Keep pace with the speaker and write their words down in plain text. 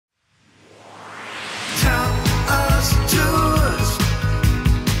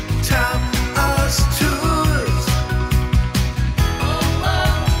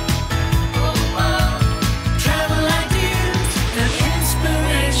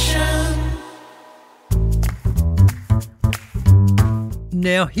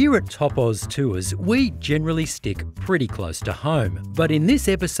Now, here at Top Oz Tours, we generally stick pretty close to home. But in this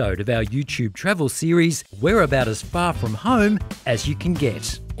episode of our YouTube travel series, we're about as far from home as you can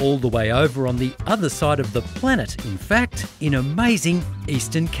get. All the way over on the other side of the planet, in fact, in amazing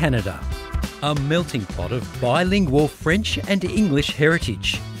Eastern Canada. A melting pot of bilingual French and English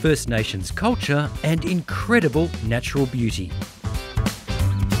heritage, First Nations culture and incredible natural beauty.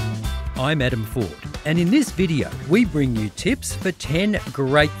 I'm Adam Ford, and in this video we bring you tips for 10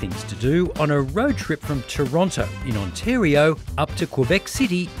 great things to do on a road trip from Toronto in Ontario up to Quebec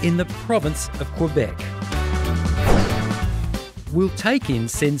City in the province of Quebec. We'll take in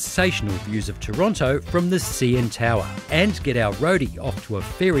sensational views of Toronto from the CN Tower and get our roadie off to a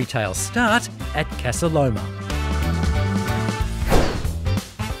fairy tale start at Casa Loma.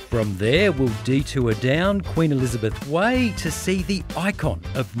 From there, we'll detour down Queen Elizabeth Way to see the icon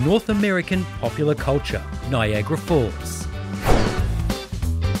of North American popular culture, Niagara Falls.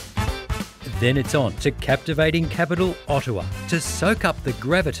 Then it's on to captivating capital Ottawa to soak up the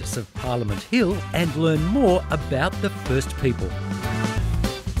gravitas of Parliament Hill and learn more about the First People.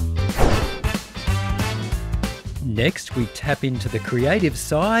 Next, we tap into the creative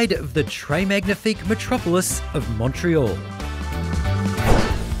side of the très magnifique metropolis of Montreal.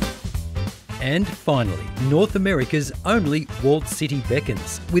 And finally, North America's only walled city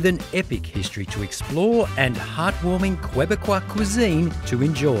beckons, with an epic history to explore and heartwarming Quebecois cuisine to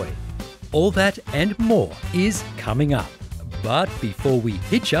enjoy. All that and more is coming up. But before we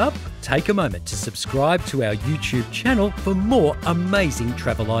hitch up, take a moment to subscribe to our YouTube channel for more amazing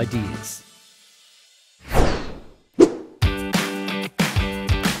travel ideas.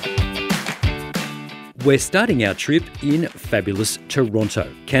 We're starting our trip in fabulous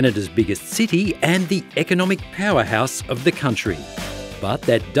Toronto, Canada's biggest city and the economic powerhouse of the country. But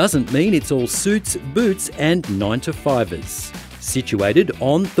that doesn't mean it's all suits, boots and 9-to-5ers. Situated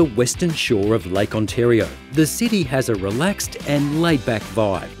on the western shore of Lake Ontario, the city has a relaxed and laid-back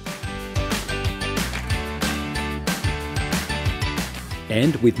vibe.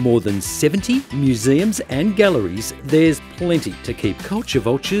 And with more than 70 museums and galleries, there's plenty to keep culture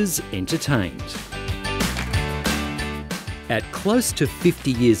vultures entertained. At close to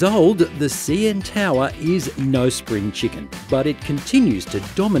 50 years old, the CN Tower is no spring chicken, but it continues to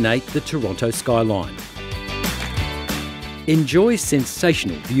dominate the Toronto skyline. Enjoy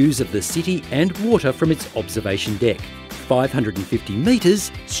sensational views of the city and water from its observation deck, 550 metres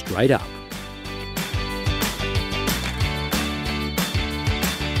straight up.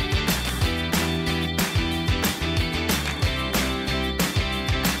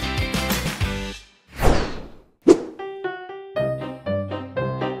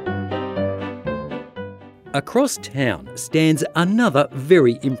 Across town stands another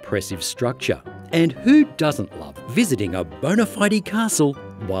very impressive structure. And who doesn't love visiting a bona fide castle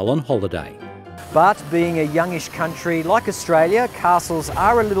while on holiday? But being a youngish country like Australia, castles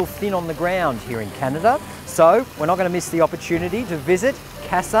are a little thin on the ground here in Canada. So we're not going to miss the opportunity to visit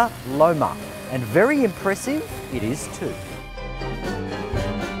Casa Loma. And very impressive it is too.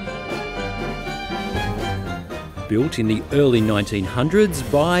 Built in the early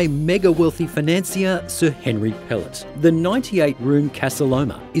 1900s by mega-wealthy financier Sir Henry Pellet, the 98-room Casa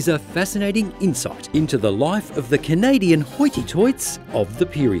Loma is a fascinating insight into the life of the Canadian hoity-toits of the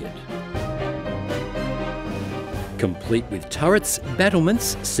period. Complete with turrets,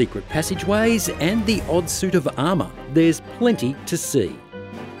 battlements, secret passageways and the odd suit of armour, there's plenty to see.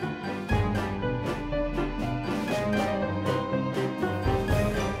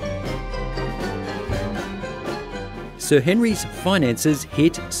 Sir Henry's finances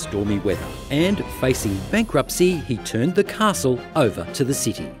hit stormy weather, and facing bankruptcy, he turned the castle over to the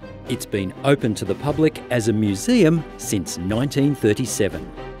city. It's been open to the public as a museum since 1937.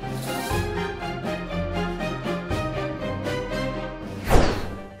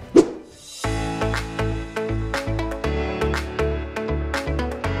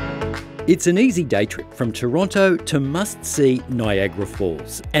 It's an easy day trip from Toronto to must-see Niagara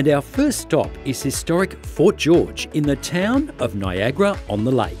Falls, and our first stop is historic Fort George in the town of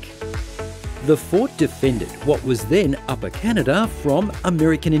Niagara-on-the-Lake. The fort defended what was then Upper Canada from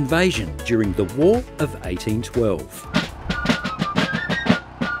American invasion during the War of 1812.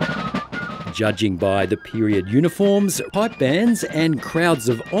 Judging by the period uniforms, pipe bands and crowds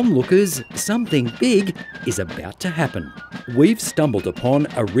of onlookers, something big is about to happen. We've stumbled upon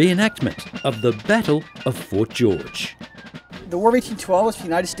a reenactment of the Battle of Fort George. The War of 1812 was for the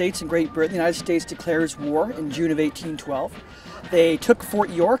United States and Great Britain. The United States declares war in June of 1812. They took Fort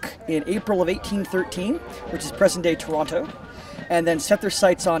York in April of 1813, which is present-day Toronto. and then set their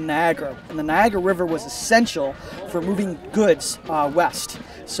sights on Niagara. And the Niagara River was essential for moving goods west.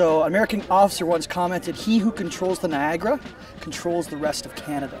 So an American officer once commented, "He who controls the Niagara controls the rest of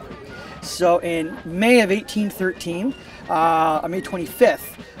Canada." So in May of 1813, on May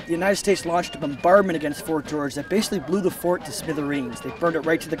 25th, the United States launched a bombardment against Fort George that basically blew the fort to smithereens. They burned it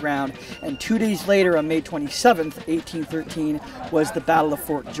right to the ground. And 2 days later, on May 27th, 1813, was the Battle of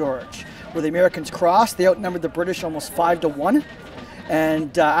Fort George, where the Americans crossed. They outnumbered the British almost 5-1.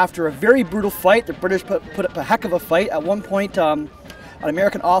 And after a very brutal fight, the British put up a heck of a fight. At one point, an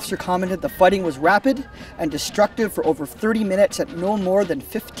American officer commented the fighting was rapid and destructive for over 30 minutes at no more than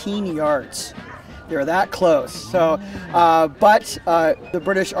 15 yards. They were that close. So, but the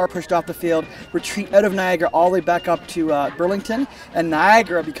British are pushed off the field, retreat out of Niagara all the way back up to Burlington, and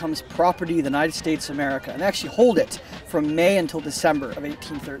Niagara becomes property of the United States of America, and they actually hold it from May until December of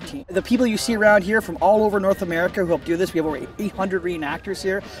 1813. The people you see around here from all over North America who help do this, we have over 800 reenactors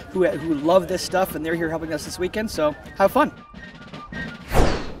here who love this stuff, and they're here helping us this weekend, so have fun.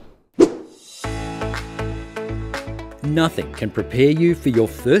 Nothing can prepare you for your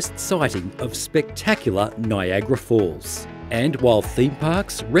first sighting of spectacular Niagara Falls. And while theme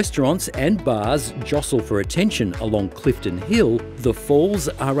parks, restaurants and bars jostle for attention along Clifton Hill, the falls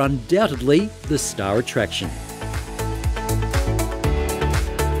are undoubtedly the star attraction.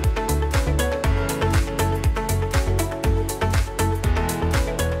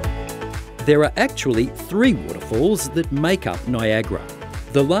 There are actually 3 waterfalls that make up Niagara.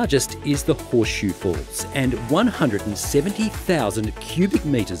 The largest is the Horseshoe Falls, and 170,000 cubic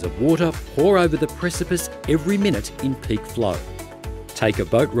metres of water pour over the precipice every minute in peak flow. Take a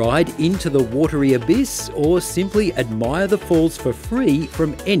boat ride into the watery abyss, or simply admire the falls for free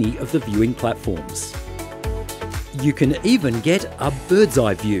from any of the viewing platforms. You can even get a bird's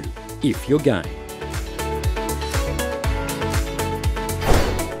eye view if you're game.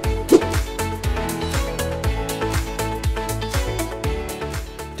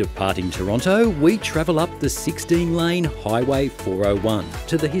 Departing Toronto, we travel up the 16-lane Highway 401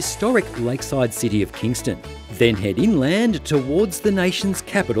 to the historic lakeside city of Kingston, then head inland towards the nation's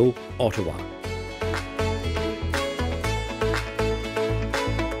capital, Ottawa.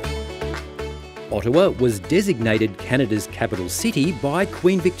 Ottawa was designated Canada's capital city by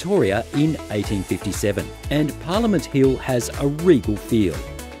Queen Victoria in 1857, and Parliament Hill has a regal feel.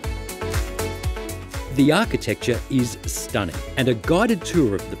 The architecture is stunning, and a guided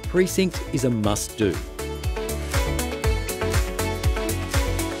tour of the precinct is a must-do.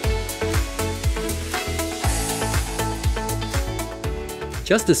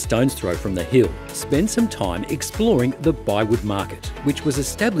 Just a stone's throw from the hill, spend some time exploring the Bywood Market, which was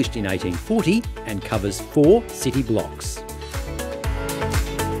established in 1840 and covers 4 city blocks.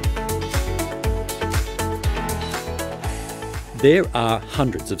 There are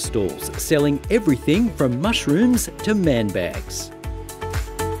hundreds of stalls selling everything from mushrooms to man bags.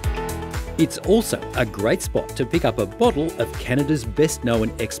 It's also a great spot to pick up a bottle of Canada's best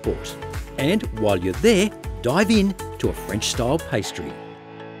known export. And while you're there, dive in to a French-style pastry.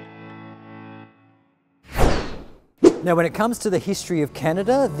 Now, when it comes to the history of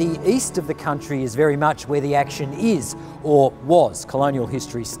Canada, the east of the country is very much where the action is, or was. Colonial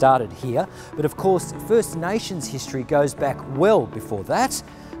history started here, but of course First Nations history goes back well before that,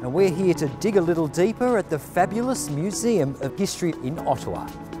 and we're here to dig a little deeper at the fabulous Museum of History in Ottawa.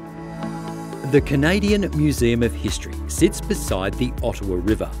 The Canadian Museum of History sits beside the Ottawa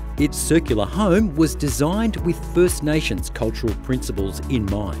River. Its circular home was designed with First Nations cultural principles in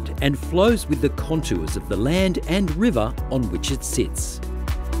mind and flows with the contours of the land and river on which it sits.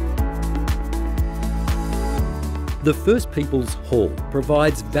 The First Peoples Hall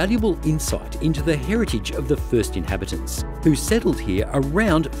provides valuable insight into the heritage of the first inhabitants, who settled here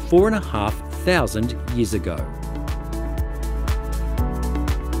around 4,500 years ago.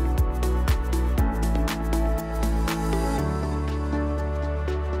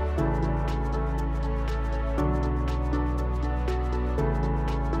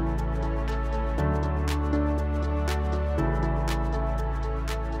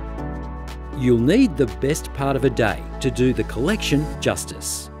 You'll need the best part of a day to do the collection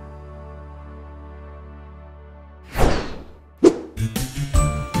justice.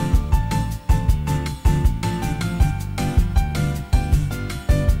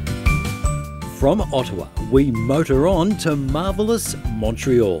 From Ottawa, we motor on to marvellous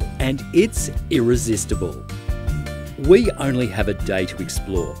Montreal, and it's irresistible. We only have a day to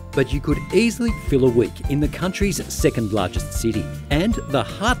explore, but you could easily fill a week in the country's second largest city and the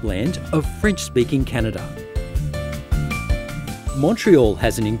heartland of French-speaking Canada. Montreal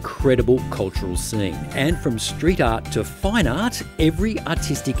has an incredible cultural scene, and from street art to fine art, every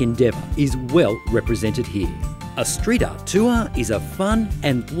artistic endeavour is well represented here. A street art tour is a fun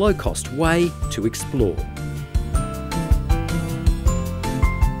and low-cost way to explore.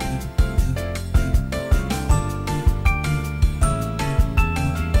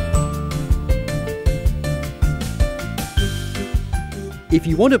 If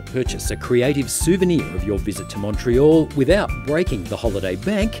you want to purchase a creative souvenir of your visit to Montreal without breaking the holiday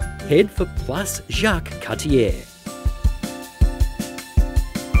bank, head for Place Jacques Cartier.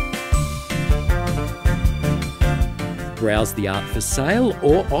 Browse the art for sale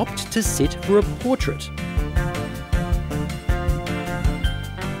or opt to sit for a portrait.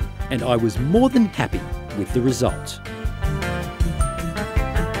 And I was more than happy with the result.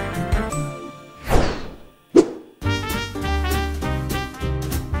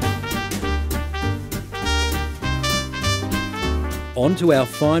 On to our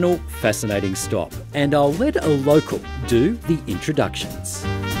final fascinating stop, and I'll let a local do the introductions.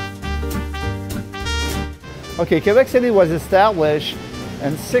 Okay, Quebec City was established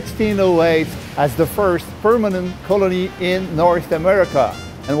in 1608 as the first permanent colony in North America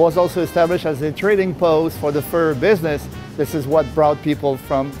and was also established as a trading post for the fur business. This is what brought people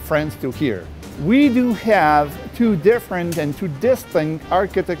from France to here. We do have two different and two distinct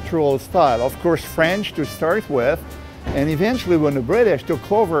architectural styles. Of course, French to start with, and eventually when the British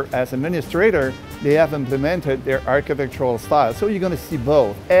took over as administrator, they have implemented their architectural style. So you're going to see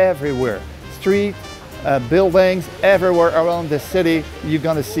both everywhere. Street, buildings, everywhere around the city, you're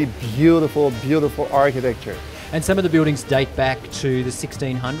going to see beautiful, beautiful architecture. And some of the buildings date back to the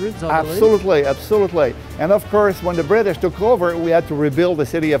 1600s, I believe? Absolutely, absolutely. And of course, when the British took over, we had to rebuild the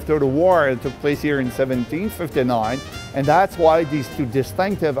city after the war. It took place here in 1759. And that's why these two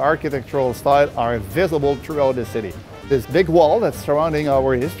distinctive architectural styles are visible throughout the city. This big wall that's surrounding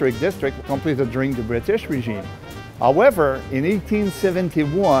our historic district completed during the British regime. However, in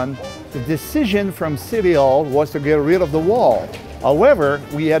 1871, the decision from City Hall was to get rid of the wall. However,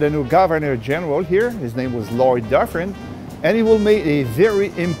 we had a new Governor General here, his name was Lord Dufferin, and he will make a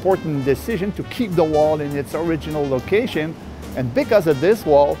very important decision to keep the wall in its original location. And because of this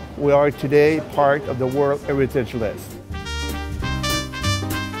wall, we are today part of the World Heritage List.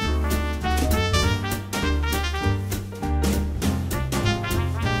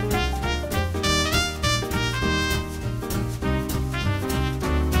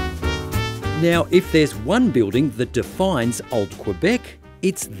 Now, if there's one building that defines Old Quebec,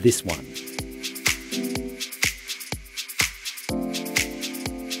 it's this one.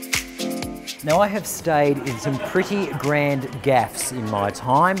 Now, I have stayed in some pretty grand gaffs in my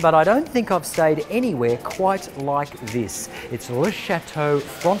time, but I don't think I've stayed anywhere quite like this. It's Le Chateau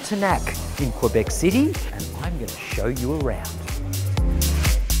Frontenac in Quebec City, and I'm going to show you around.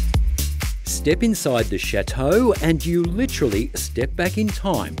 Step inside the chateau and you literally step back in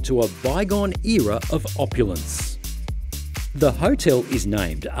time to a bygone era of opulence. The hotel is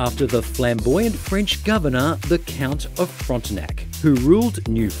named after the flamboyant French governor, the Count of Frontenac, who ruled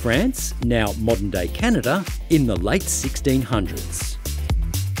New France, now modern-day Canada, in the late 1600s.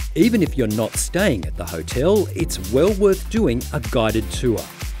 Even if you're not staying at the hotel, it's well worth doing a guided tour.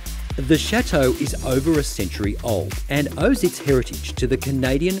 The chateau is over a century old and owes its heritage to the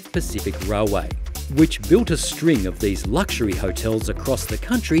Canadian Pacific Railway, which built a string of these luxury hotels across the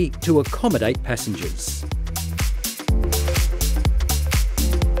country to accommodate passengers.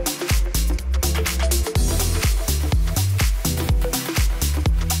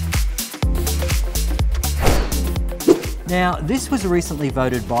 Now, this was recently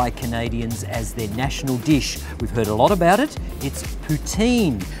voted by Canadians as their national dish. We've heard a lot about it. It's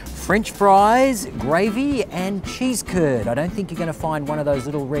poutine. French fries, gravy and cheese curd. I don't think you're going to find one of those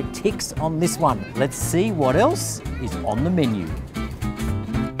little red ticks on this one. Let's see what else is on the menu.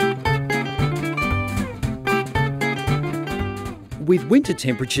 With winter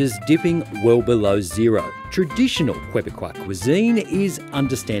temperatures dipping well below zero, traditional Quebecois cuisine is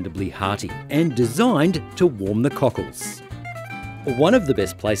understandably hearty and designed to warm the cockles. One of the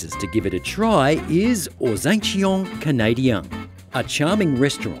best places to give it a try is Aux Anciens Canadiens, a charming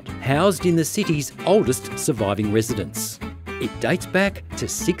restaurant housed in the city's oldest surviving residence. It dates back to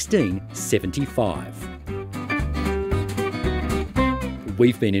 1675.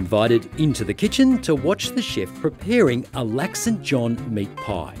 We've been invited into the kitchen to watch the chef preparing a Lac St. John meat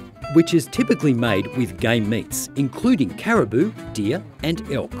pie, which is typically made with game meats, including caribou, deer and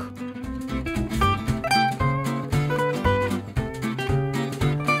elk.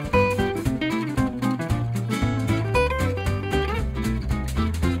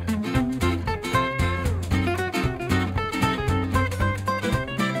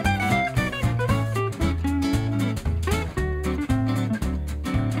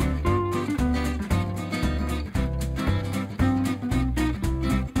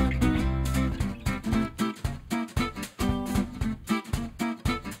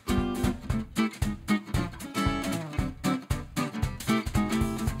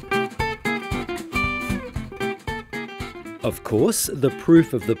 Of course, the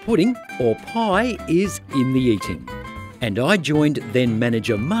proof of the pudding, or pie, is in the eating. And I joined then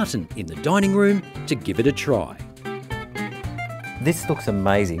manager Martin in the dining room to give it a try. This looks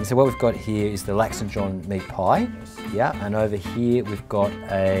amazing. So what we've got here is the Lac St. John meat pie. Yeah, and over here we've got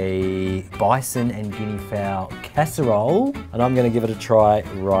a bison and guinea fowl casserole. And I'm going to give it a try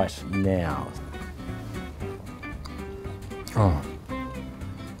right now. Oh,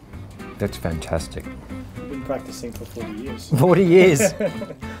 that's fantastic. I've been practicing for 40 years. 40 years.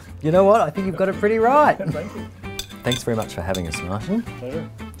 You know what? I think you've got it pretty right. Thank you. Thanks very much for having us, Martin. Pleasure.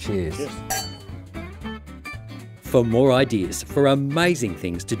 Cheers. Cheers. For more ideas for amazing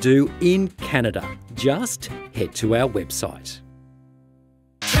things to do in Canada, just head to our website.